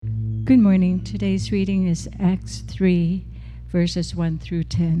Good morning. Today's reading is Acts 3, verses 1 through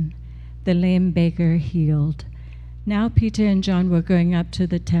 10. The lame beggar healed. Now Peter and John were going up to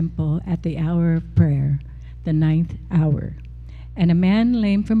the temple at the hour of prayer, the 9th hour. And a man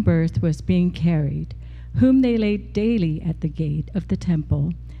lame from birth was being carried, whom they laid daily at the gate of the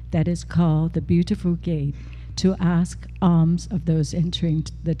temple, that is called the Beautiful Gate, to ask alms of those entering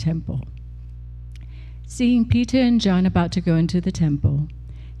the temple. Seeing Peter and John about to go into the temple,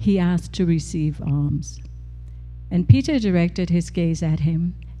 he asked to receive alms. And Peter directed his gaze at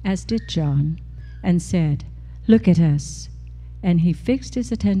him, as did John, and said, "Look at us." And he fixed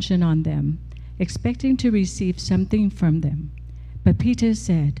his attention on them, expecting to receive something from them. But Peter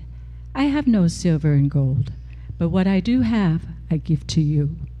said, "I have no silver and gold, but what I do have I give to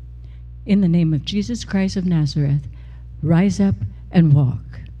you. In the name of Jesus Christ of Nazareth, rise up and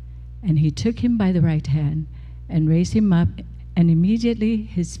walk." And he took him by the right hand and raised him up, and immediately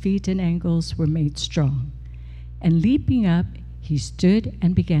his feet and ankles were made strong. And leaping up, he stood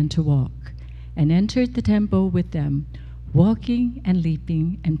and began to walk, and entered the temple with them, walking and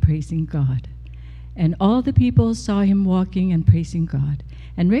leaping and praising God. And all the people saw him walking and praising God,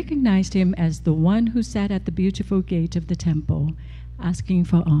 and recognized him as the one who sat at the beautiful gate of the temple, asking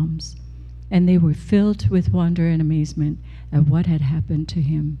for alms. And they were filled with wonder and amazement at what had happened to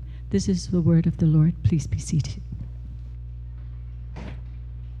him. This is the word of the Lord. Please be seated.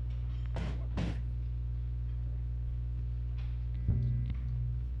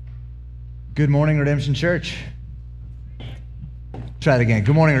 Good morning, Redemption Church. Try it again.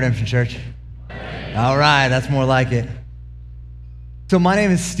 Good morning, Redemption Church. All right, that's more like it. So my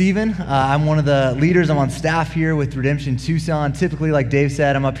name is Steven. I'm one of the leaders. I'm on staff here with Redemption Tucson. Typically, like Dave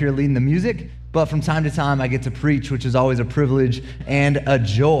said, I'm up here leading the music, but from time to time I get to preach, which is always a privilege and a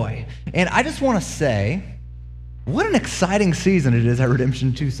joy. And I just want to say, what an exciting season it is at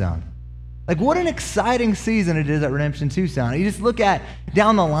Redemption Tucson. Like, what an exciting season it is at Redemption Tucson. You just look at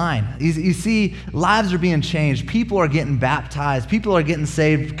down the line. You see lives are being changed. People are getting baptized. People are getting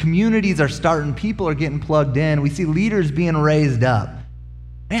saved. Communities are starting. People are getting plugged in. We see leaders being raised up.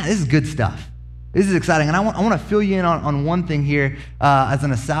 Man, this is good stuff. This is exciting. And I want to fill you in on one thing here as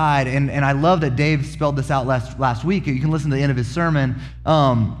an aside. And I love that Dave spelled this out last week. You can listen to the end of his sermon.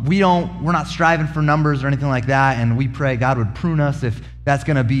 We're not striving for numbers or anything like that. And we pray God would prune us if that's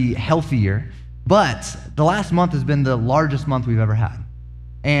going to be healthier. But the last month has been the largest month we've ever had.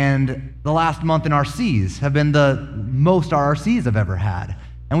 And the last month in RCs have been the most our RCs have ever had.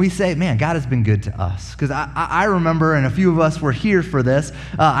 And we say, man, God has been good to us. Because I remember, and a few of us were here for this,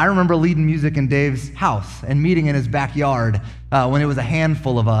 I remember leading music in Dave's house and meeting in his backyard when it was a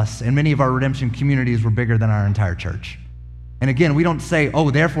handful of us, and many of our Redemption communities were bigger than our entire church. And again, we don't say, oh,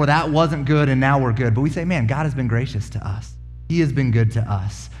 therefore that wasn't good and now we're good. But we say, man, God has been gracious to us. He has been good to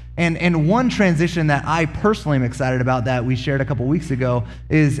us. And one transition that I personally am excited about that we shared a couple weeks ago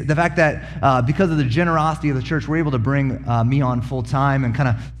is the fact that because of the generosity of the church, we're able to bring me on full time and kind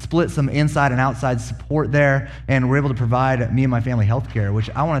of split some inside and outside support there. And we're able to provide me and my family health care, which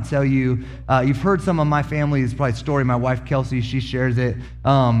I want to tell you, you've heard some of my family's probably story. My wife, Kelsey, she shares it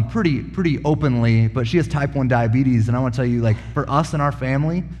pretty openly, but she has type 1 diabetes. And I want to tell you, like, for us and our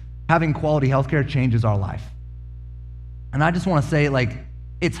family, having quality health care changes our life. And I just want to say, like,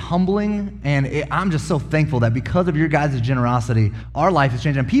 it's humbling, and I'm just so thankful that because of your guys' generosity, our life has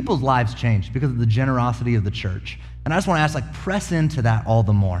changed, and people's lives changed because of the generosity of the church. And I just want to ask, like, press into that all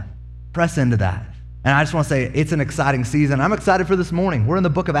the more. Press into that. And I just want to say, it's an exciting season. I'm excited for this morning. We're in the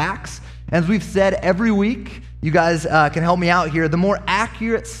book of Acts. As we've said every week, you guys can help me out here. The more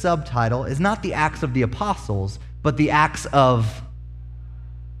accurate subtitle is not the Acts of the Apostles, but the Acts of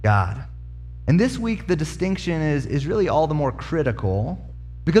God. And this week, the distinction is really all the more critical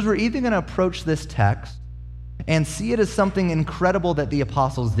because we're either going to approach this text and see it as something incredible that the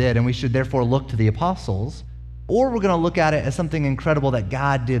apostles did, and we should therefore look to the apostles, or we're going to look at it as something incredible that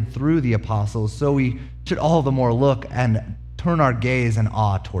God did through the apostles, so we should all the more look and turn our gaze in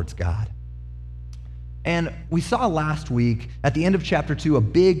awe towards God. And we saw last week at the end of chapter 2 a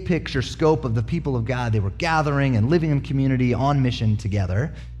big picture scope of the people of God. They were gathering and living in community on mission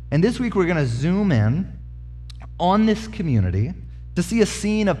together. And this week we're going to zoom in on this community to see a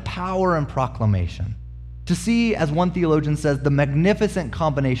scene of power and proclamation, to see, as one theologian says, the magnificent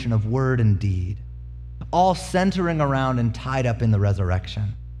combination of word and deed, all centering around and tied up in the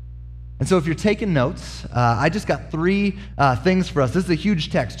resurrection. And so if you're taking notes, I just got three things for us. This is a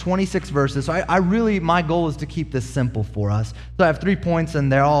huge text, 26 verses. So my goal is to keep this simple for us. So I have 3 points,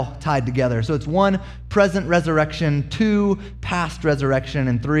 and they're all tied together. So it's 1, present resurrection, 2, past resurrection,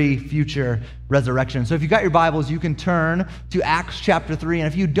 and 3, future resurrection. So if you got your Bibles, you can turn to Acts chapter 3. And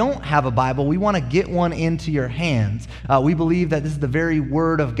if you don't have a Bible, we want to get one into your hands. We believe that this is the very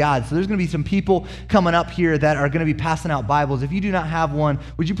Word of God. So there's going to be some people coming up here that are going to be passing out Bibles. If you do not have one,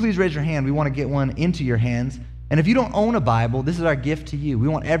 would you please raise your hand? We want to get one into your hands. And if you don't own a Bible, this is our gift to you. We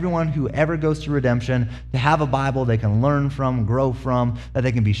want everyone who ever goes to Redemption to have a Bible they can learn from, grow from, that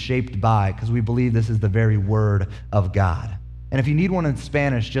they can be shaped by, because we believe this is the very Word of God. And if you need one in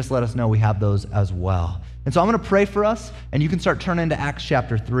Spanish, just let us know. We have those as well. And so I'm going to pray for us, and you can start turning to Acts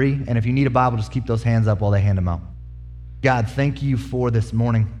chapter 3. And if you need a Bible, just keep those hands up while they hand them out. God, thank you for this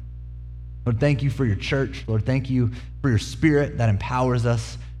morning. Lord, thank you for your church. Lord, thank you for your Spirit that empowers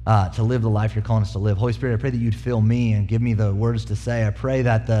us to live the life you're calling us to live. Holy Spirit, I pray that you'd fill me and give me the words to say. I pray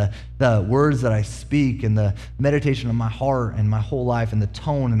that the words that I speak and the meditation of my heart and my whole life and the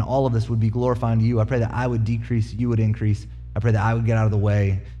tone and all of this would be glorifying to you. I pray that I would decrease, you would increase. I pray that I would get out of the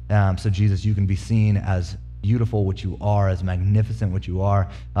way so, Jesus, you can be seen as beautiful what you are, as magnificent what you are,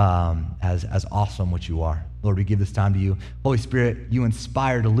 as awesome what you are. Lord, we give this time to you. Holy Spirit, you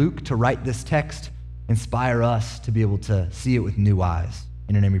inspired Luke to write this text. Inspire us to be able to see it with new eyes.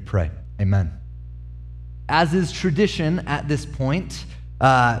 In your name we pray. Amen. As is tradition at this point,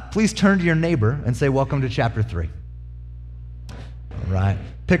 please turn to your neighbor and say, welcome to chapter 3. All right.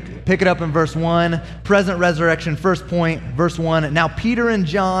 Pick it up in verse 1, present resurrection, first point, verse 1. Now Peter and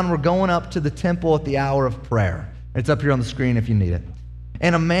John were going up to the temple at the hour of prayer. It's up here on the screen if you need it.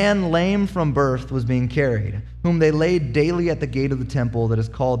 And a man lame from birth was being carried, whom they laid daily at the gate of the temple that is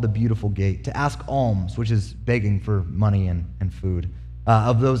called the Beautiful Gate, to ask alms, which is begging for money and food,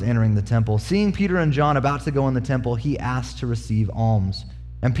 of those entering the temple. Seeing Peter and John about to go in the temple, he asked to receive alms.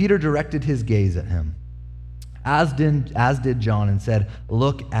 And Peter directed his gaze at him, as did John, and said,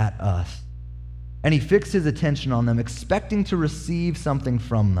 "Look at us." And he fixed his attention on them, expecting to receive something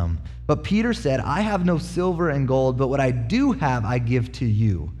from them. But Peter said, "I have no silver and gold, but what I do have I give to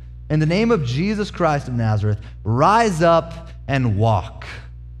you. In the name of Jesus Christ of Nazareth, rise up and walk."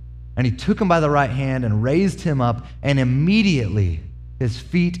 And he took him by the right hand and raised him up, and immediately his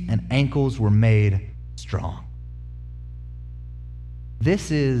feet and ankles were made strong. This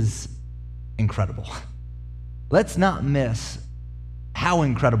is incredible. Let's not miss how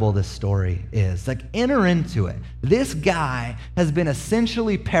incredible this story is. Like, enter into it. This guy has been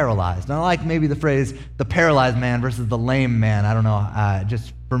essentially paralyzed. And I like maybe the phrase, the paralyzed man versus the lame man. I don't know,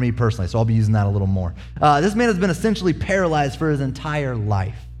 just for me personally, so I'll be using that a little more. This man has been essentially paralyzed for his entire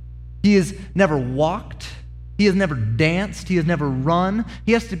life. He has never walked. He has never danced. He has never run.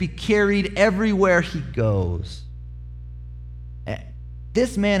 He has to be carried everywhere he goes.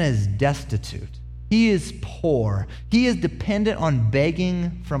 This man is destitute. He is poor. He is dependent on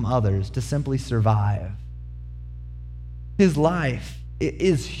begging from others to simply survive. His life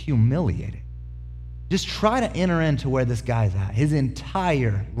is humiliating. Just try to enter into where this guy's at. His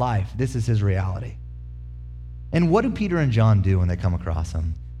entire life, this is his reality. And what do Peter and John do when they come across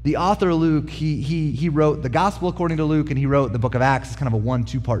him? The author Luke, he wrote the Gospel according to Luke, and he wrote the book of Acts. It's kind of a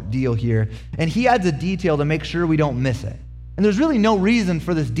 1-2-part deal here. And he adds a detail to make sure we don't miss it. And there's really no reason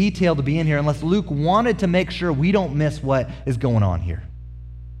for this detail to be in here unless Luke wanted to make sure we don't miss what is going on here.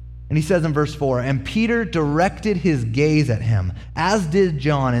 And he says in verse 4, "And Peter directed his gaze at him, as did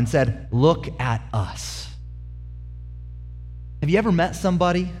John, and said, 'Look at us.'" Have you ever met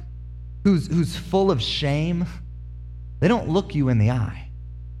somebody who's full of shame? They don't look you in the eye.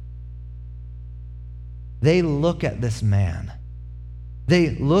 They look at this man.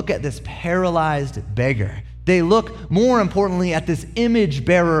 They look at this paralyzed beggar. They look, more importantly, at this image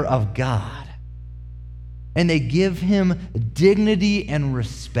bearer of God. And they give him dignity and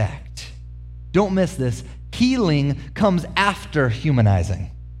respect. Don't miss this. Healing comes after humanizing.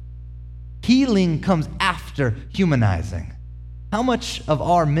 Healing comes after humanizing. How much of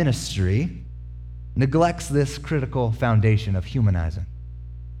our ministry neglects this critical foundation of humanizing?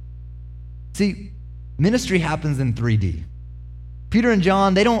 See, ministry happens in 3D. Peter and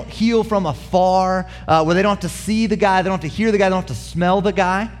John, they don't heal from afar, where they don't have to see the guy, they don't have to hear the guy, they don't have to smell the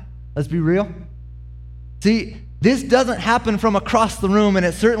guy. Let's be real. See, this doesn't happen from across the room, and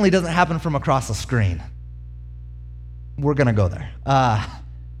it certainly doesn't happen from across the screen. We're going to go there.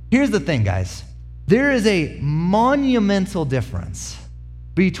 Here's the thing, guys. There is a monumental difference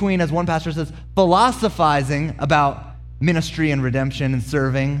between, as one pastor says, philosophizing about ministry and redemption and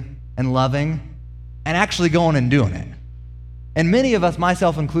serving and loving, and actually going and doing it. And many of us,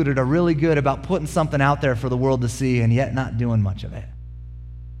 myself included, are really good about putting something out there for the world to see and yet not doing much of it.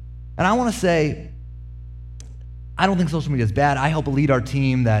 And I want to say, I don't think social media is bad. I help lead our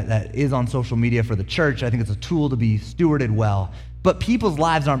team that is on social media for the church. I think it's a tool to be stewarded well. but people's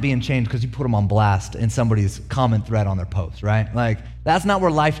lives aren't being changed because you put them on blast in somebody's comment thread on their post, right? Like, that's not where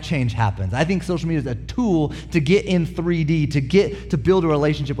life change happens. I think social media is a tool to get in 3D, to build a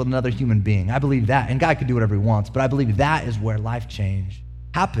relationship with another human being. I believe that, and God can do whatever he wants, but I believe that is where life change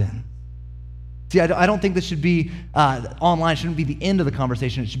happens. See, I don't think this should be, online shouldn't be the end of the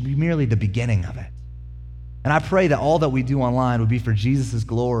conversation. It should be merely the beginning of it. And I pray that all that we do online would be for Jesus'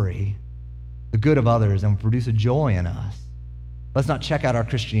 glory, the good of others, and would produce a joy in us. Let's not check out our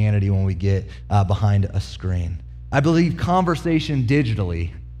Christianity when we get behind a screen. I believe conversation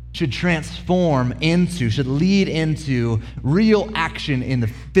digitally should should lead into real action in the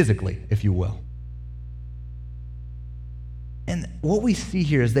physically, if you will. And what we see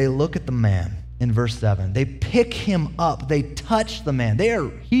here is they look at the man in verse 7. They pick him up. They touch the man. They are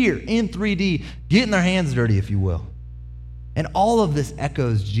here in 3D, getting their hands dirty, if you will. And all of this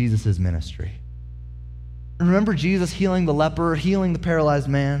echoes Jesus' ministry. Remember Jesus healing the leper, healing the paralyzed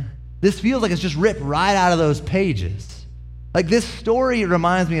man? This feels like it's just ripped right out of those pages. Like, this story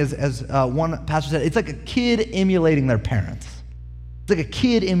reminds me, as one pastor said, it's like a kid emulating their parents. It's like a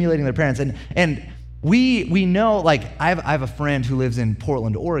kid emulating their parents. And we know, like, I have a friend who lives in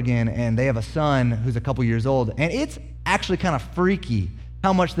Portland, Oregon, and they have a son who's a couple years old, and it's actually kind of freaky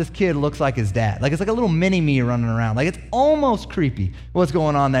how much this kid looks like his dad. Like, it's like a little mini-me running around. Like, it's almost creepy what's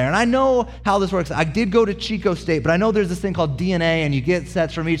going on there. And I know how this works. I did go to Chico State, but I know there's this thing called DNA, and you get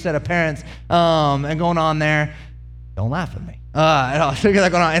sets from each set of parents and going on there. Don't laugh at me. So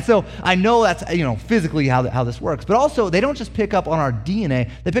that going on. And so I know that's, physically how this works. But also, they don't just pick up on our DNA,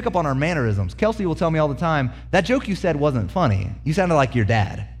 they pick up on our mannerisms. Kelsey will tell me all the time, that joke you said wasn't funny. You sounded like your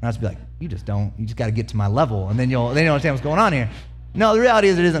dad. And I just be like, you just got to get to my level, and then you'll understand what's going on here. No, the reality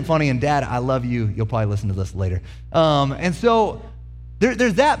is it isn't funny, and Dad, I love you. You'll probably listen to this later. And so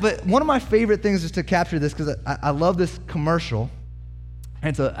there's that, but one of my favorite things is to capture this, because I love this commercial.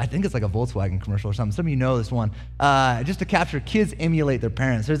 And so I think it's like a Volkswagen commercial or something. Some of you know this one. Just to capture kids emulate their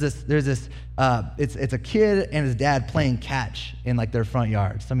parents. There's this. It's a kid and his dad playing catch in like their front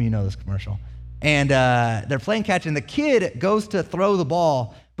yard. Some of you know this commercial. And they're playing catch, and the kid goes to throw the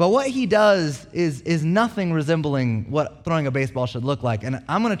ball, but what he does is nothing resembling what throwing a baseball should look like. And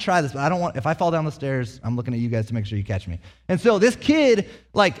I'm going to try this, but if I fall down the stairs, I'm looking at you guys to make sure you catch me. And so this kid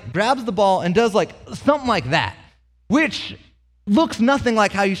like grabs the ball and does like something like that, which looks nothing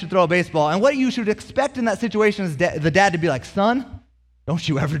like how you should throw a baseball. And what you should expect in that situation is the dad to be like, son, don't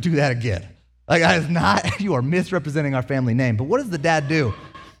you ever do that again. Like, that is not, you are misrepresenting our family name. But what does the dad do?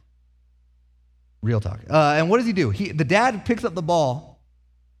 Real talk. And what does he do? The dad picks up the ball,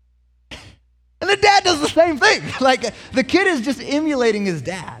 and the dad does the same thing. Like, the kid is just emulating his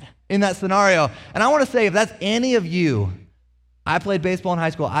dad in that scenario. And I want to say, if that's any of you, I played baseball in high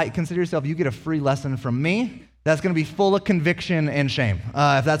school. I consider yourself, you get a free lesson from me. That's going to be full of conviction and shame,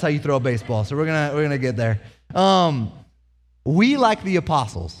 if that's how you throw a baseball. So we're gonna get there. We, like the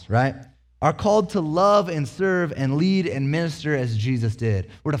apostles, right, are called to love and serve and lead and minister as Jesus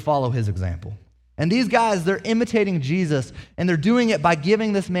did. We're to follow his example. And these guys, they're imitating Jesus, and they're doing it by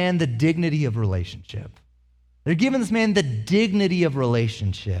giving this man the dignity of relationship. They're giving this man the dignity of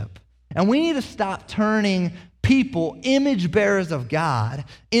relationship. And we need to stop turning people, image bearers of God,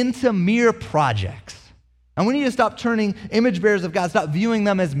 into mere projects. And we need to stop turning image bearers of God, stop viewing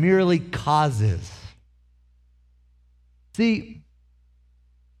them as merely causes. See,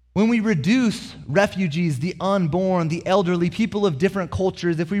 when we reduce refugees, the unborn, the elderly, people of different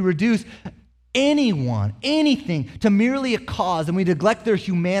cultures, if we reduce anyone, anything, to merely a cause, and we neglect their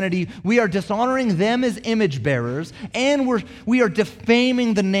humanity, we are dishonoring them as image bearers, and we are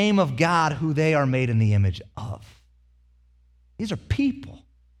defaming the name of God, who they are made in the image of. These are people.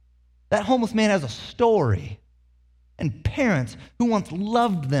 That homeless man has a story and parents who once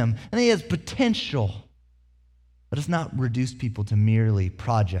loved them, and he has potential. Let us not reduce people to merely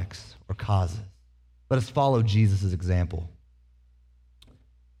projects or causes. Let us follow Jesus' example.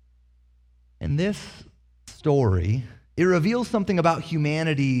 In this story, it reveals something about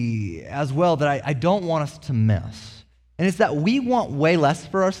humanity as well that I don't want us to miss. And it's that we want way less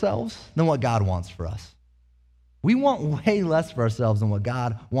for ourselves than what God wants for us. We want way less for ourselves than what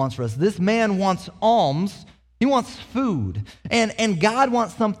God wants for us. This man wants alms. He wants food. And God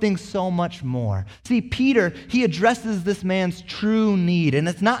wants something so much more. See, Peter, he addresses this man's true need. And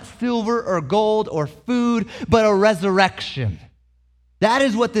it's not silver or gold or food, but a resurrection. That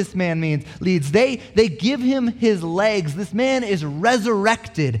is what this man leads. They give him his legs. This man is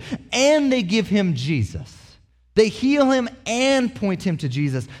resurrected, and they give him Jesus. They heal him and point him to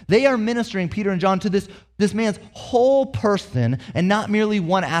Jesus. They are ministering, Peter and John, to this man's whole person and not merely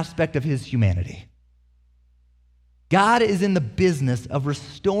one aspect of his humanity. God is in the business of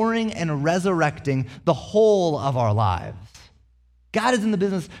restoring and resurrecting the whole of our lives. God is in the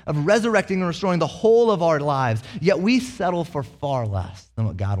business of resurrecting and restoring the whole of our lives, yet we settle for far less than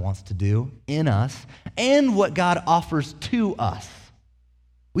what God wants to do in us and what God offers to us.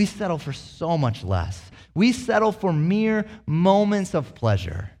 We settle for so much less. We settle for mere moments of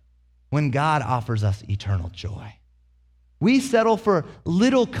pleasure when God offers us eternal joy. We settle for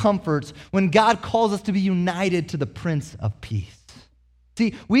little comforts when God calls us to be united to the Prince of Peace.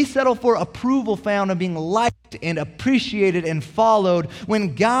 See, we settle for approval found in being liked and appreciated and followed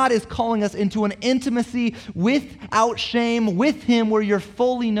when God is calling us into an intimacy without shame with Him where you're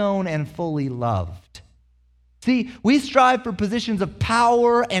fully known and fully loved. See, we strive for positions of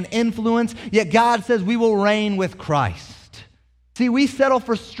power and influence, yet God says we will reign with Christ. See, we settle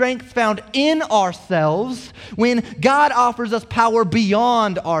for strength found in ourselves when God offers us power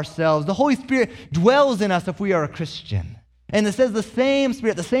beyond ourselves. The Holy Spirit dwells in us if we are a Christian. And it says the same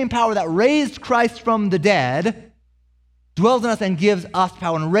Spirit, the same power that raised Christ from the dead, dwells in us and gives us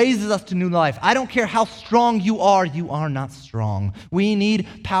power and raises us to new life. I don't care how strong you are not strong. We need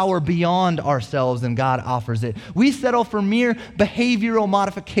power beyond ourselves, and God offers it. We settle for mere behavioral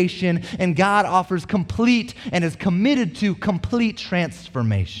modification, and God offers complete and is committed to complete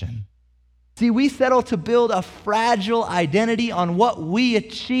transformation. See, we settle to build a fragile identity on what we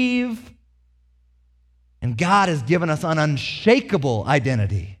achieve, and God has given us an unshakable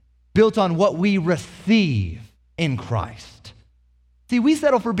identity built on what we receive in Christ. See, we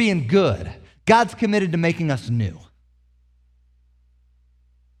settle for being good. God's committed to making us new.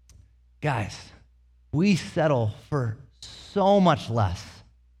 Guys, we settle for so much less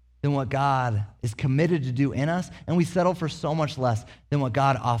than what God is committed to do in us, and we settle for so much less than what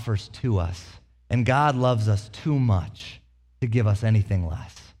God offers to us. And God loves us too much to give us anything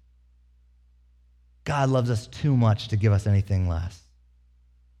less. God loves us too much to give us anything less.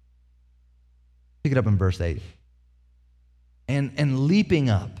 Pick it up in verse 8. And leaping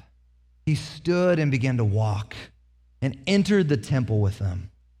up, he stood and began to walk and entered the temple with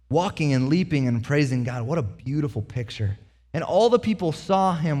them, walking and leaping and praising God. What a beautiful picture. And all the people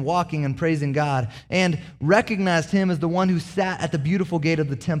saw him walking and praising God and recognized him as the one who sat at the beautiful gate of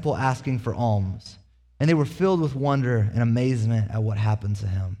the temple asking for alms. And they were filled with wonder and amazement at what happened to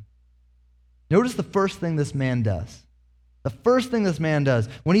him. Notice the first thing this man does. The first thing this man does,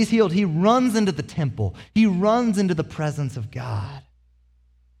 when he's healed, he runs into the temple. He runs into the presence of God.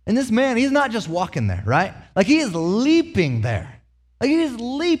 And this man, he's not just walking there, right? Like he is leaping there. Like he is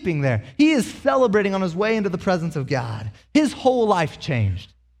leaping there. He is celebrating on his way into the presence of God. His whole life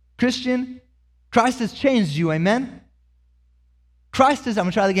changed. Christian, Christ has changed you, amen? I'm going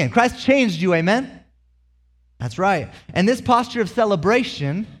to try that again. Christ changed you, amen? That's right. And this posture of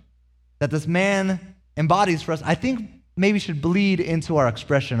celebration that this man embodies for us, I think maybe should bleed into our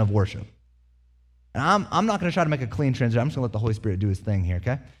expression of worship. And I'm not going to try to make a clean transition. I'm just going to let the Holy Spirit do his thing here,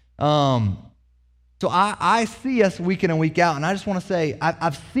 okay? So I see us week in and week out, and I just want to say,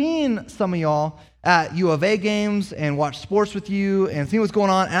 I've seen some of y'all at U of A games and watch sports with you and see what's going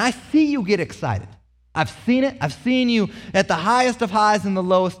on, and I see you get excited. I've seen it. I've seen you at the highest of highs and the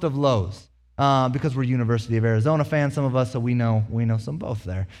lowest of lows. Because we're University of Arizona fans, some of us, so we know some both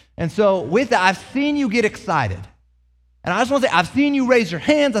there. And so with that, I've seen you get excited. And I just want to say, I've seen you raise your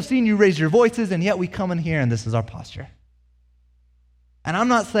hands, I've seen you raise your voices, and yet we come in here and this is our posture. And I'm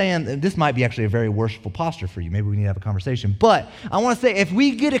not saying, this might be actually a very worshipful posture for you. Maybe we need to have a conversation. But I want to say, if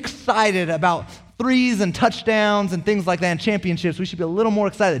we get excited about threes and touchdowns and things like that and championships, we should be a little more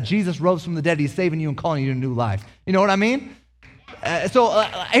excited that Jesus rose from the dead, he's saving you and calling you to new life. You know what I mean? So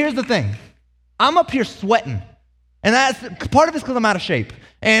here's the thing. I'm up here sweating, and that's part of it's because I'm out of shape.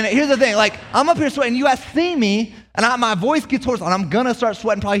 And here's the thing, like I'm up here sweating. You guys see me, and my voice gets hoarse, and I'm gonna start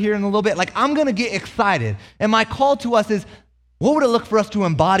sweating probably here in a little bit. Like I'm gonna get excited. And my call to us is, what would it look for us to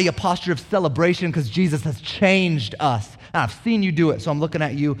embody a posture of celebration because Jesus has changed us? And I've seen you do it, so I'm looking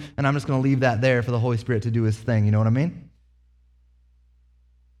at you, and I'm just gonna leave that there for the Holy Spirit to do his thing. You know what I mean?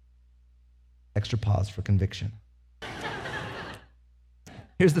 Extra pause for conviction.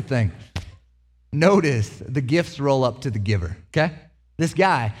 Here's the thing. Notice the gifts roll up to the giver, okay? This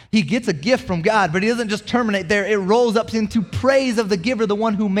guy, he gets a gift from God, but he doesn't just terminate there. It rolls up into praise of the giver, the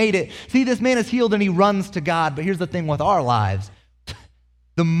one who made it. See, this man is healed and he runs to God, but here's the thing with our lives.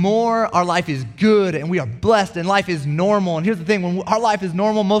 The more our life is good and we are blessed and life is normal, and here's the thing, when our life is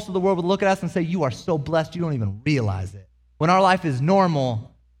normal, most of the world would look at us and say, you are so blessed, you don't even realize it. When our life is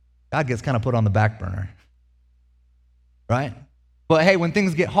normal, God gets kind of put on the back burner, right? But hey, when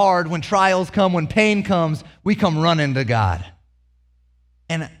things get hard, when trials come, when pain comes, we come running to God.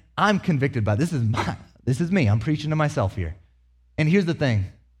 And I'm convicted by this. This is me. I'm preaching to myself here. And here's the thing.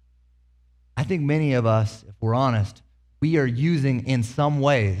 I think many of us, if we're honest, we are using in some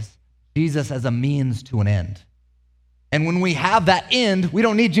ways Jesus as a means to an end. And when we have that end, we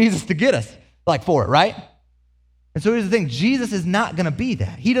don't need Jesus to get us for it, right? And so here's the thing. Jesus is not going to be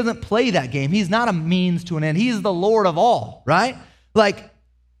that. He doesn't play that game. He's not a means to an end. He is the Lord of all, right?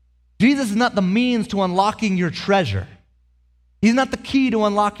 Jesus is not the means to unlocking your treasure. He's not the key to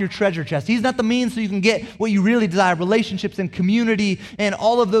unlock your treasure chest. He's not the means so you can get what you really desire, relationships and community and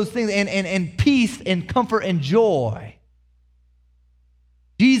all of those things and peace and comfort and joy.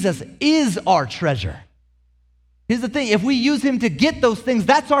 Jesus is our treasure. Here's the thing. If we use him to get those things,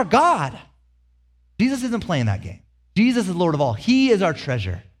 that's our God. Jesus isn't playing that game. Jesus is Lord of all. He is our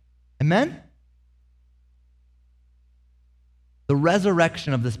treasure. Amen? The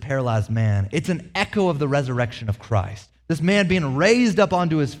resurrection of this paralyzed man, it's an echo of the resurrection of Christ. This man being raised up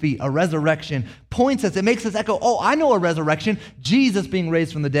onto his feet, a resurrection, points us, it makes us echo, oh, I know a resurrection, Jesus being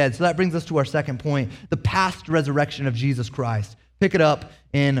raised from the dead. So that brings us to our second point, the past resurrection of Jesus Christ. Pick it up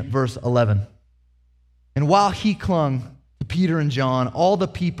in verse 11. And while he clung to Peter and John, all the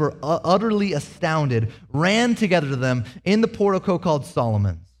people, utterly astounded, ran together to them in the portico called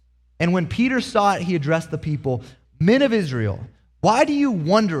Solomon's. And when Peter saw it, he addressed the people, men of Israel, why do you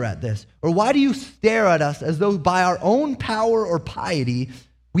wonder at this? Or why do you stare at us as though by our own power or piety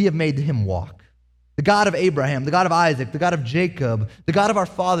we have made him walk? The God of Abraham, the God of Isaac, the God of Jacob, the God of our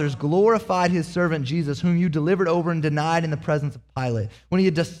fathers glorified his servant Jesus, whom you delivered over and denied in the presence of Pilate when he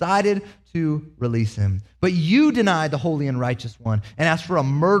had decided to release him. But you denied the holy and righteous one and asked for a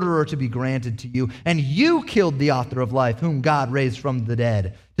murderer to be granted to you. And you killed the author of life, whom God raised from the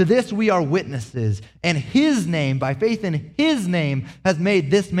dead. To this we are witnesses, and his name, by faith in his name, has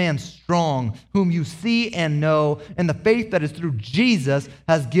made this man strong, whom you see and know, and the faith that is through Jesus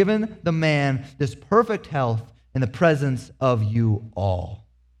has given the man this perfect health in the presence of you all.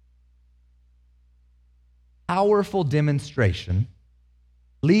 Powerful demonstration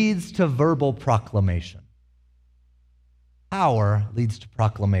leads to verbal proclamation. Power leads to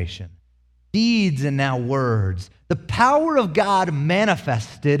proclamation. Deeds and now words. The power of God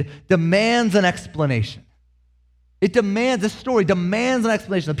manifested demands an explanation. This story demands an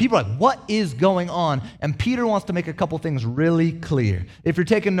explanation. The people are like, what is going on? And Peter wants to make a couple things really clear. If you're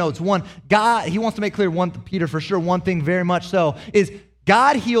taking notes, one, God, he wants to make clear, Peter for sure, one thing very much so, is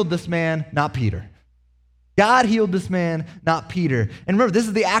God healed this man, not Peter. God healed this man, not Peter. And remember, this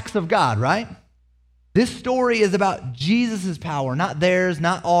is the acts of God, right? This story is about Jesus' power, not theirs,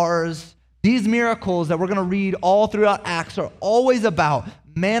 not ours. These miracles that we're going to read all throughout Acts are always about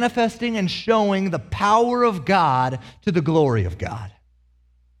manifesting and showing the power of God to the glory of God.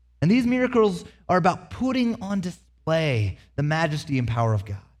 And these miracles are about putting on display the majesty and power of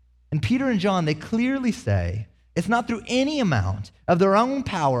God. And Peter and John, they clearly say, it's not through any amount of their own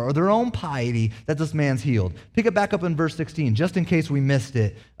power or their own piety that this man's healed. Pick it back up in verse 16, just in case we missed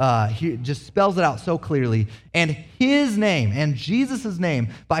it. He just spells it out so clearly. And his name, and Jesus' name,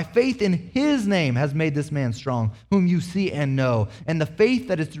 by faith in his name has made this man strong, whom you see and know. And the faith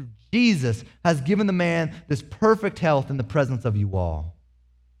that is through Jesus has given the man this perfect health in the presence of you all.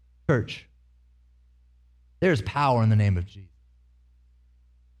 Church, there's power in the name of Jesus.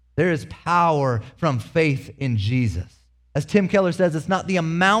 There is power from faith in Jesus. As Tim Keller says, it's not the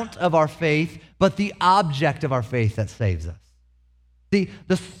amount of our faith, but the object of our faith that saves us. The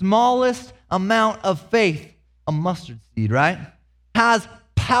smallest amount of faith, a mustard seed, right, has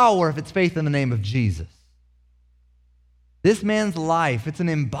power if it's faith in the name of Jesus. This man's life, it's an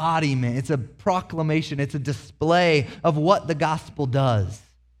embodiment, it's a proclamation, it's a display of what the gospel does.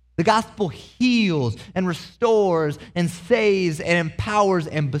 The gospel heals and restores and saves and empowers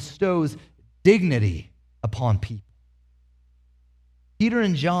and bestows dignity upon people. Peter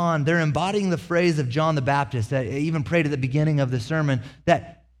and John, they're embodying the phrase of John the Baptist that even prayed at the beginning of the sermon,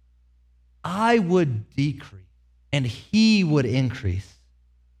 that I would decrease and he would increase.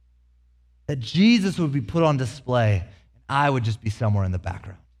 That Jesus would be put on display and I would just be somewhere in the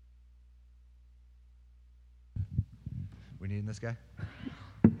background. We needing this guy?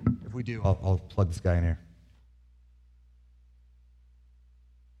 If we do, I'll plug this guy in here.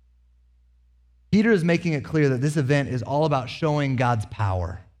 Peter is making it clear that this event is all about showing God's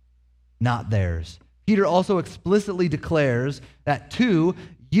power, not theirs. Peter also explicitly declares that, 2,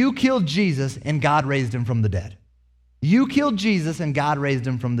 you killed Jesus and God raised him from the dead. You killed Jesus and God raised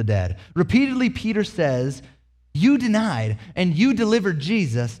him from the dead. Repeatedly, Peter says, you denied and you delivered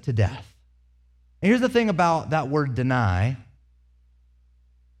Jesus to death. And here's the thing about that word deny.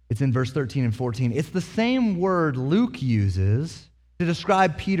 It's in verse 13 and 14. It's the same word Luke uses to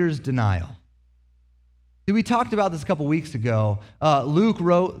describe Peter's denial. We talked about this a couple weeks ago. Luke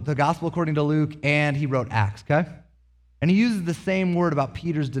wrote the gospel according to Luke, and he wrote Acts, okay? And he uses the same word about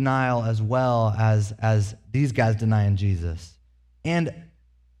Peter's denial as well as these guys denying Jesus. And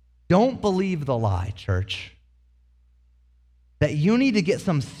don't believe the lie, church, that you need to get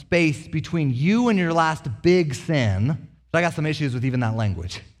some space between you and your last big sin. I got some issues with even that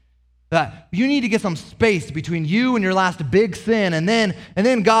language. That you need to get some space between you and your last big sin, and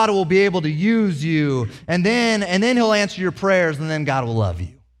then God will be able to use you, and then he'll answer your prayers, and then God will love you.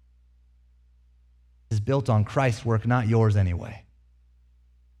 It's built on Christ's work, not yours anyway.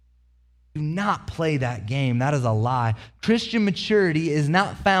 Do not play that game. That is a lie. Christian maturity is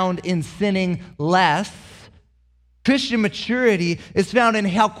not found in sinning less. Christian maturity is found in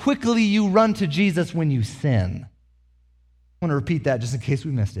how quickly you run to Jesus when you sin. I want to repeat that just in case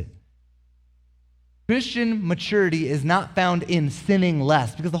we missed it. Christian maturity is not found in sinning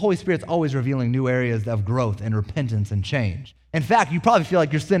less, because the Holy Spirit's always revealing new areas of growth and repentance and change. In fact, you probably feel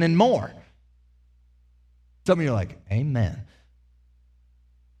like you're sinning more. Some of you are like, amen.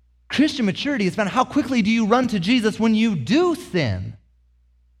 Christian maturity is found how quickly do you run to Jesus when you do sin?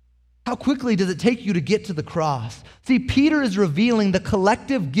 How quickly does it take you to get to the cross? See, Peter is revealing the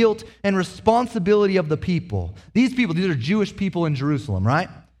collective guilt and responsibility of the people. These are Jewish people in Jerusalem, right?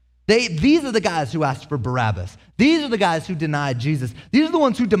 These are the guys who asked for Barabbas. These are the guys who denied Jesus. These are the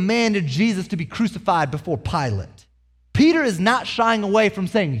ones who demanded Jesus to be crucified before Pilate. Peter is not shying away from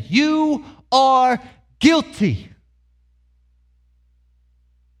saying, you are guilty.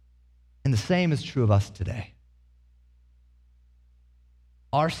 And the same is true of us today.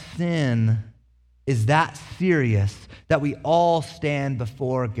 Our sin is that serious that we all stand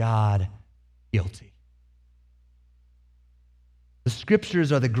before God guilty. The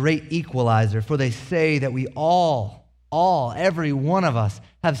scriptures are the great equalizer, for they say that we every one of us,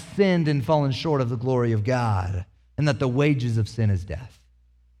 have sinned and fallen short of the glory of God, and that the wages of sin is death.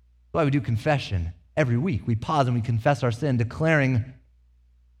 That's why we do confession every week. We pause and we confess our sin, declaring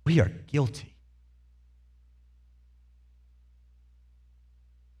we are guilty.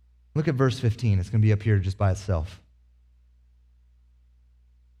 Look at verse 15. It's going to be up here just by itself.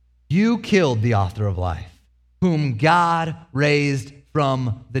 You killed the author of life, whom God raised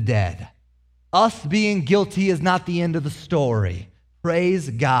from the dead. Us being guilty is not the end of the story. Praise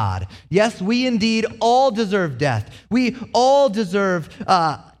God. Yes, we indeed all deserve death. We all deserve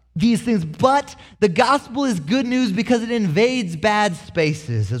these things, but the gospel is good news because it invades bad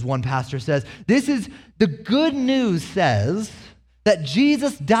spaces, as one pastor says. The good news says that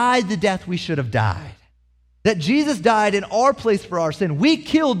Jesus died the death we should have died. That Jesus died in our place for our sin. We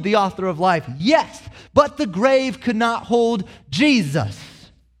killed the author of life, yes, but the grave could not hold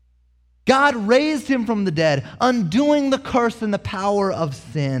Jesus. God raised him from the dead, undoing the curse and the power of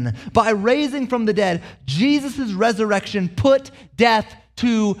sin. By raising from the dead, Jesus' resurrection put death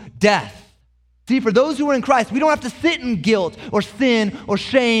to death. See, for those who are in Christ, we don't have to sit in guilt or sin or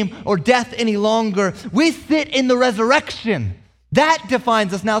shame or death any longer. We sit in the resurrection. That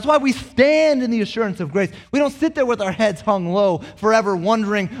defines us now. That's why we stand in the assurance of grace. We don't sit there with our heads hung low, forever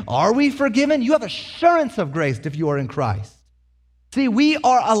wondering, are we forgiven? You have assurance of grace if you are in Christ. See, we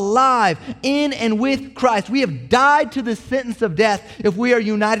are alive in and with Christ. We have died to the sentence of death if we are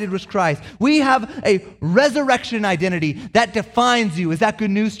united with Christ. We have a resurrection identity that defines you. Is that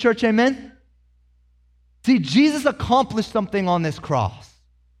good news, church? Amen? See, Jesus accomplished something on this cross.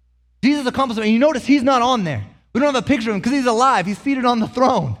 Jesus accomplished something. You notice he's not on there. We don't have a picture of him because he's alive. He's seated on the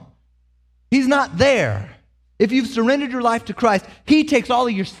throne. He's not there. If you've surrendered your life to Christ, he takes all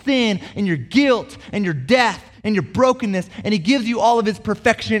of your sin and your guilt and your death and your brokenness, and he gives you all of his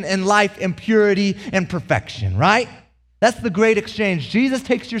perfection and life and purity and perfection, right? That's the great exchange. Jesus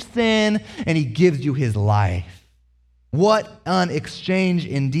takes your sin and he gives you his life. What an exchange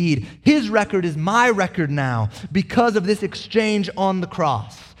indeed. His record is my record now because of this exchange on the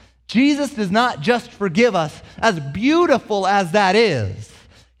cross. Jesus does not just forgive us, as beautiful as that is.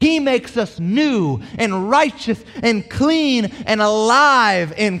 He makes us new and righteous and clean and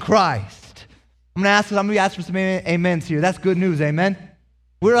alive in Christ. I'm going to ask for some amens here. That's good news, amen?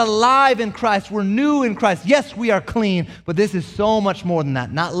 We're alive in Christ. We're new in Christ. Yes, we are clean, but this is so much more than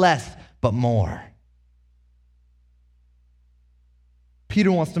that. Not less, but more.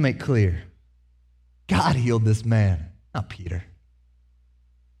 Peter wants to make clear, God healed this man, not Peter.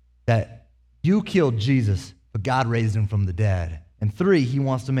 That you killed Jesus, but God raised him from the dead. And 3, he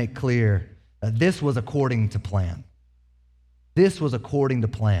wants to make clear that this was according to plan. This was according to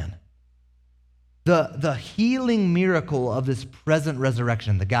plan. The healing miracle of this present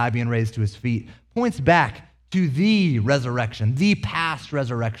resurrection, the guy being raised to his feet, points back to the resurrection, the past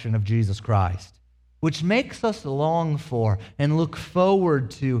resurrection of Jesus Christ. which makes us long for and look forward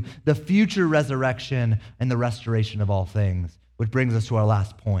to the future resurrection and the restoration of all things, which brings us to our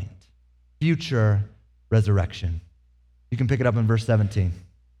last point, future resurrection. You can pick it up in verse 17.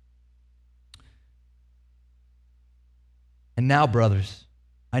 And now, brothers,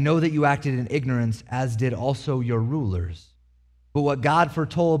 I know that you acted in ignorance, as did also your rulers. But what God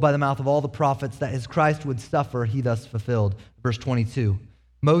foretold by the mouth of all the prophets that his Christ would suffer, he thus fulfilled. Verse 22.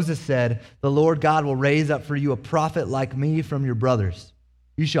 Moses said, the Lord God will raise up for you a prophet like me from your brothers.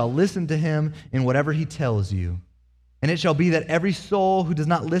 You shall listen to him in whatever he tells you. And it shall be that every soul who does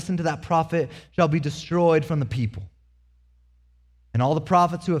not listen to that prophet shall be destroyed from the people. And all the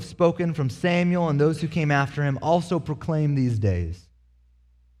prophets who have spoken from Samuel and those who came after him also proclaim these days.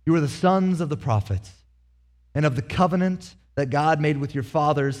 You are the sons of the prophets and of the covenant that God made with your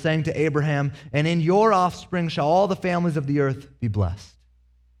fathers, saying to Abraham, and in your offspring shall all the families of the earth be blessed.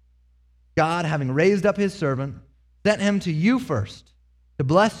 God, having raised up his servant, sent him to you first to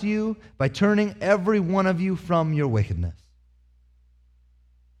bless you by turning every one of you from your wickedness.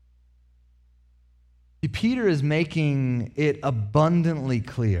 See, Peter is making it abundantly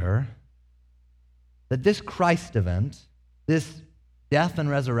clear that this Christ event, this death and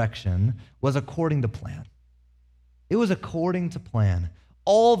resurrection, was according to plan. It was according to plan.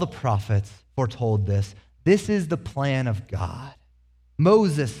 All the prophets foretold this. This is the plan of God.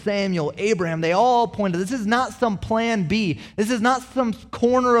 Moses, Samuel, Abraham, they all pointed. This is not some plan B. This is not some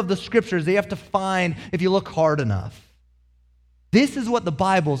corner of the scriptures that you have to find if you look hard enough. This is what the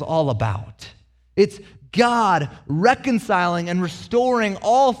Bible's all about. It's God reconciling and restoring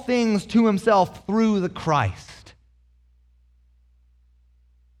all things to himself through the Christ.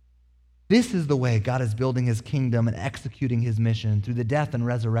 This is the way God is building his kingdom and executing his mission through the death and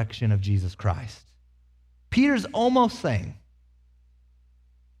resurrection of Jesus Christ. Peter's almost saying,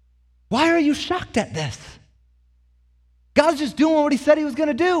 why are you shocked at this? God's just doing what he said he was going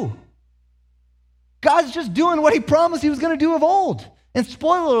to do. God's just doing what he promised he was going to do of old. And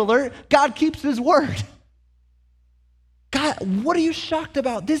spoiler alert, God keeps his word. God, what are you shocked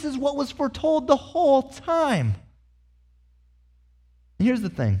about? This is what was foretold the whole time. And here's the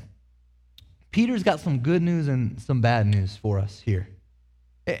thing. Peter's got some good news and some bad news for us here.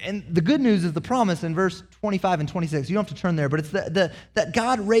 And the good news is the promise in verse 25 and 26. You don't have to turn there, but it's that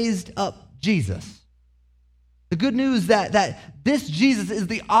God raised up Jesus. The good news that this Jesus is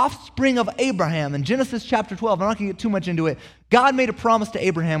the offspring of Abraham. In Genesis chapter 12, I'm not going to get too much into it, God made a promise to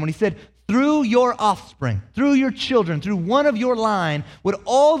Abraham when he said, through your offspring, through your children, through one of your line, would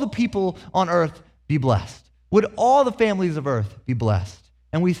all the people on earth be blessed? Would all the families of earth be blessed?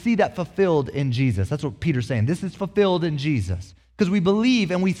 And we see that fulfilled in Jesus. That's what Peter's saying. This is fulfilled in Jesus. Because we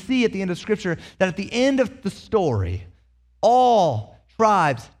believe and we see at the end of Scripture that at the end of the story, all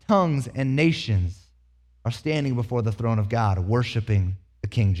tribes, tongues, and nations are standing before the throne of God, worshiping the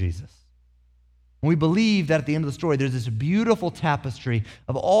King Jesus. And we believe that at the end of the story, there's this beautiful tapestry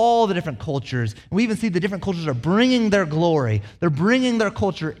of all the different cultures. And we even see the different cultures are bringing their glory. They're bringing their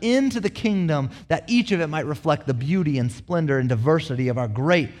culture into the kingdom that each of it might reflect the beauty and splendor and diversity of our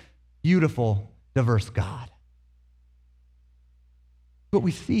great, beautiful, diverse God. What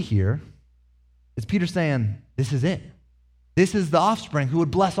we see here is Peter saying, this is it. This is the offspring who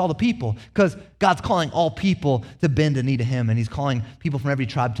would bless all the people, because God's calling all people to bend a knee to him, and he's calling people from every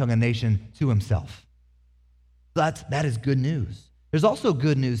tribe, tongue, and nation to himself. That is good news. There's also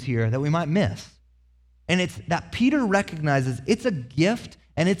good news here that we might miss, and it's that Peter recognizes it's a gift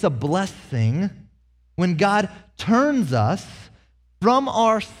and it's a blessing when God turns us from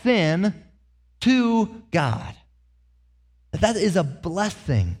our sin to God. That is a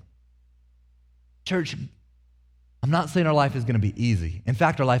blessing. Church, I'm not saying our life is going to be easy. In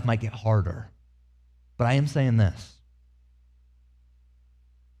fact, our life might get harder. But I am saying this.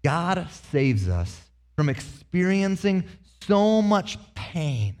 God saves us from experiencing so much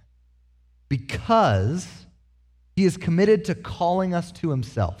pain because he is committed to calling us to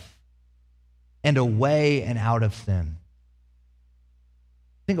himself and away and out of sin.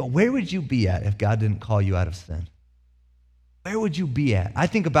 Think about, where would you be at if God didn't call you out of sin? Where would you be at? I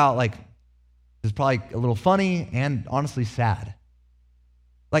think about, like, this is probably a little funny and honestly sad.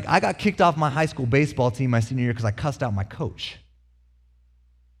 Like, I got kicked off my high school baseball team my senior year because I cussed out my coach.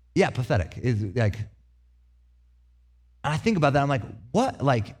 Yeah, pathetic. It's like, and I think about that, I'm like,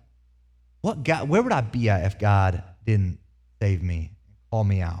 what God, where would I be at if God didn't save me, call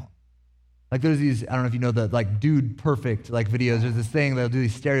me out? Like, there's these, I don't know if you know the, like, Dude Perfect, like, videos. There's this thing, they'll do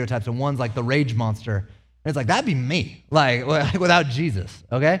these stereotypes, and one's like the rage monster. And it's like, that'd be me, like without Jesus,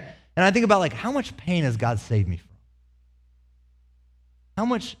 okay? And I think about, like, how much pain has God saved me from? How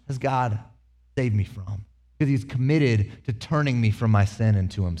much has God save me from, because he's committed to turning me from my sin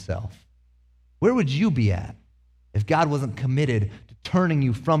into himself. Where would you be at if God wasn't committed to turning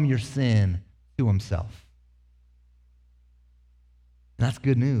you from your sin to himself? And that's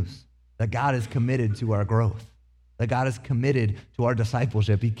good news, that God is committed to our growth, that God is committed to our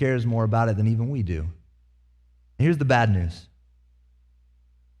discipleship. He cares more about it than even we do. And here's the bad news.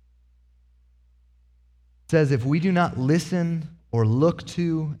 It says, if we do not listen or look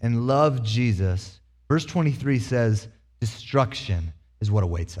to and love Jesus, verse 23 says, destruction is what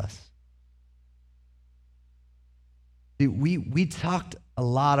awaits us. See, we talked a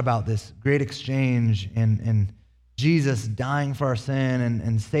lot about this great exchange and Jesus dying for our sin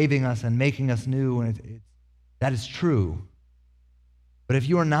and saving us and making us new, and that is true. But if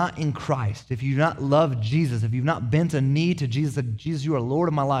you are not in Christ, if you do not love Jesus, if you've not bent a knee to Jesus, said, Jesus, you are Lord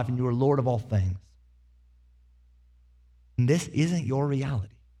of my life and you are Lord of all things, and this isn't your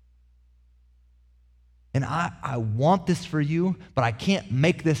reality. And I want this for you, but I can't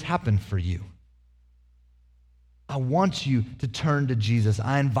make this happen for you. I want you to turn to Jesus.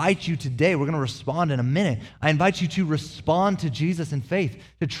 I invite you today, we're going to respond in a minute. I invite you to respond to Jesus in faith,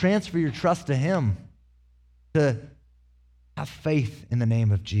 to transfer your trust to him, to have faith in the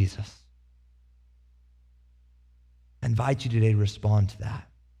name of Jesus. I invite you today to respond to that.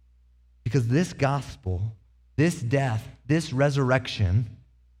 Because this gospel, this death, this resurrection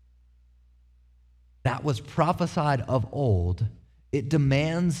that was prophesied of old, it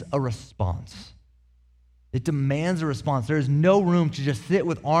demands a response. It demands a response. There is no room to just sit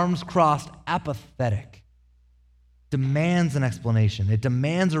with arms crossed, apathetic. It demands an explanation. It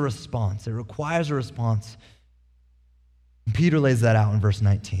demands a response. It requires a response. And Peter lays that out in verse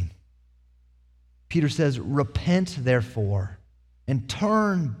 19. Peter says, repent therefore and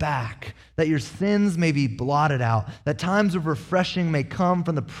turn back, that your sins may be blotted out, that times of refreshing may come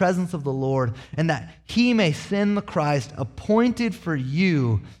from the presence of the Lord, and that he may send the Christ appointed for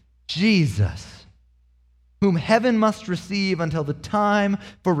you, Jesus, whom heaven must receive until the time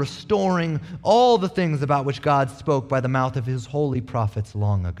for restoring all the things about which God spoke by the mouth of his holy prophets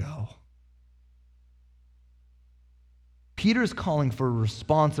long ago. Peter's calling for a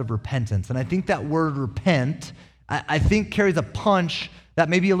response of repentance, and I think that word repent, I think carries a punch that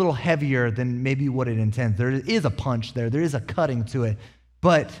may be a little heavier than maybe what it intends. There is a punch there. There is a cutting to it.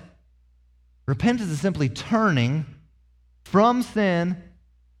 But repentance is simply turning from sin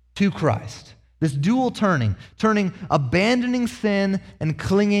to Christ. This dual turning, abandoning sin and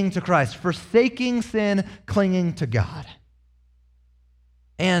clinging to Christ, forsaking sin, clinging to God.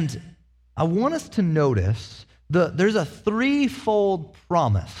 And I want us to notice there's a threefold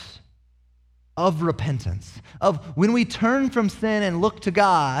promise of repentance. Of when we turn from sin and look to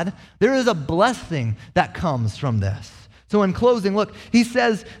God, there is a blessing that comes from this. So in closing, look, he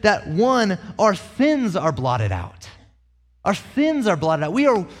says that one, our sins are blotted out. Our sins are blotted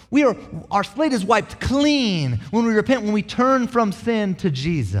out. Our slate is wiped clean when we repent, when we turn from sin to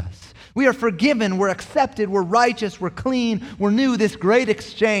Jesus. We are forgiven, we're accepted, we're righteous, we're clean, we're new, this great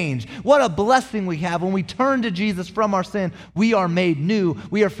exchange. What a blessing we have when we turn to Jesus from our sin. We are made new,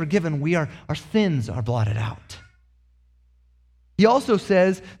 we are forgiven, our sins are blotted out. He also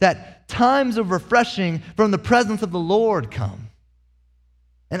says that times of refreshing from the presence of the Lord come.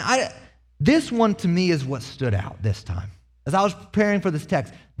 And this one to me is what stood out this time. As I was preparing for this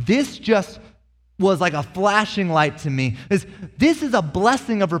text, this just was like a flashing light to me. This is a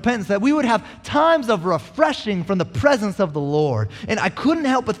blessing of repentance, that we would have times of refreshing from the presence of the Lord. And I couldn't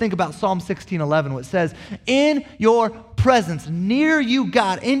help but think about Psalm 16:11, which says, in your presence, near you,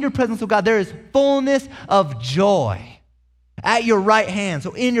 God, in your presence of God, there is fullness of joy. At your right hand,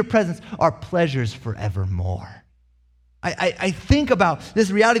 so in your presence, are pleasures forevermore. I think about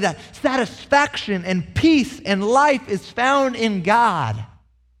this reality that satisfaction and peace and life is found in God.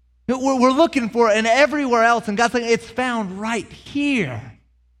 We're looking for it and everywhere else, and God's saying it's found right here.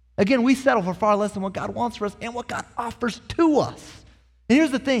 Again, we settle for far less than what God wants for us and what God offers to us. And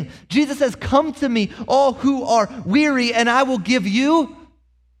here's the thing. Jesus says, come to me, all who are weary, and I will give you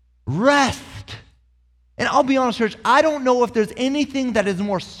rest. And I'll be honest, church, I don't know if there's anything that is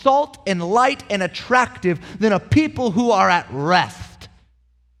more salt and light and attractive than a people who are at rest.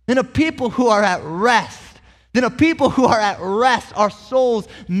 Our souls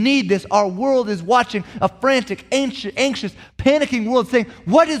need this. Our world is watching a frantic, anxious, panicking world saying,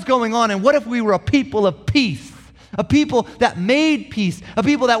 what is going on? And what if we were a people of peace? A people that made peace, a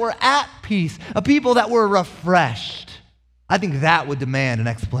people that were at peace, a people that were refreshed. I think that would demand an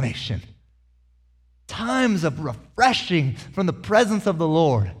explanation. Times of refreshing from the presence of the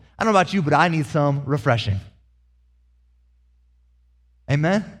Lord. I don't know about you, but I need some refreshing.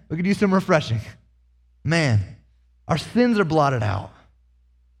 Amen? We could use some refreshing. Man, our sins are blotted out.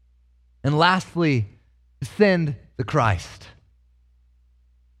 And lastly, send the Christ.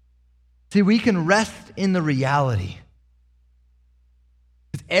 See, we can rest in the reality.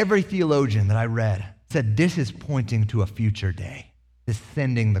 Because every theologian that I read said this is pointing to a future day, this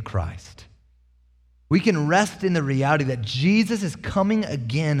sending the Christ. We can rest in the reality that Jesus is coming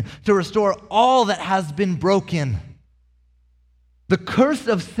again to restore all that has been broken. The curse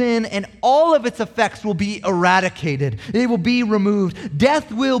of sin and all of its effects will be eradicated. It will be removed.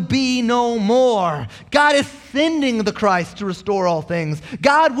 Death will be no more. God is sending the Christ to restore all things.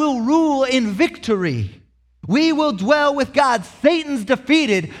 God will rule in victory. We will dwell with God. Satan's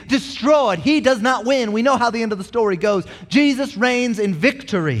defeated, destroyed. He does not win. We know how the end of the story goes. Jesus reigns in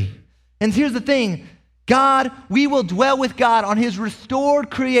victory. And here's the thing. We will dwell with God on his restored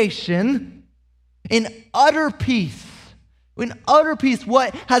creation in utter peace. In utter peace,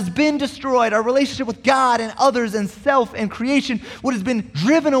 what has been destroyed, our relationship with God and others and self and creation, what has been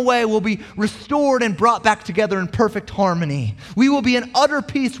driven away will be restored and brought back together in perfect harmony. We will be in utter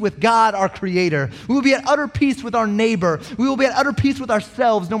peace with God, our Creator. We will be at utter peace with our neighbor. We will be at utter peace with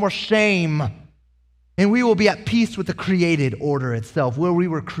ourselves, no more shame. And we will be at peace with the created order itself, where we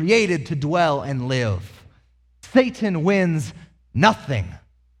were created to dwell and live. Satan wins nothing.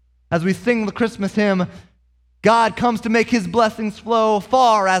 As we sing the Christmas hymn, God comes to make his blessings flow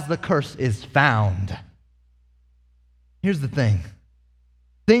far as the curse is found. Here's the thing.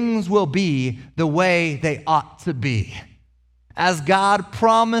 Things will be the way they ought to be, as God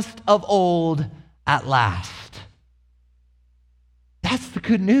promised of old at last. That's the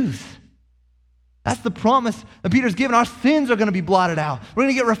good news. That's the promise that Peter's given. Our sins are going to be blotted out. We're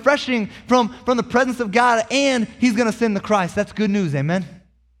going to get refreshing from the presence of God, and he's going to send the Christ. That's good news, amen?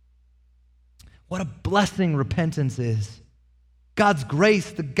 What a blessing repentance is. God's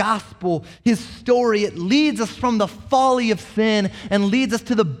grace, the gospel, his story, it leads us from the folly of sin and leads us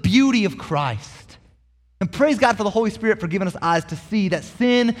to the beauty of Christ. And praise God for the Holy Spirit for giving us eyes to see that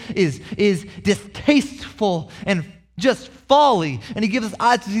sin is distasteful and just folly. And he gives us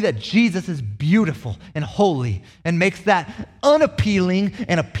eyes to see that Jesus is beautiful and holy and makes that unappealing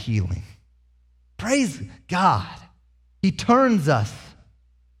and appealing. Praise God. He turns us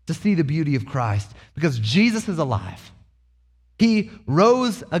to see the beauty of Christ because Jesus is alive. He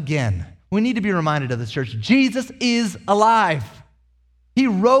rose again. We need to be reminded of this, church. Jesus is alive. He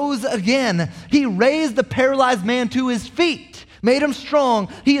rose again. He raised the paralyzed man to his feet, made him strong.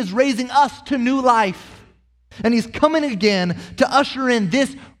 He is raising us to new life. And he's coming again to usher in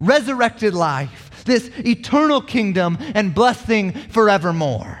this resurrected life, this eternal kingdom and blessing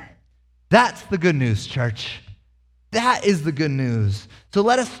forevermore. That's the good news, church. That is the good news. So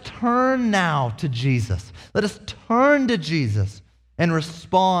let us turn now to Jesus. Let us turn to Jesus and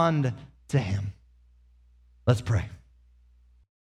respond to him. Let's pray.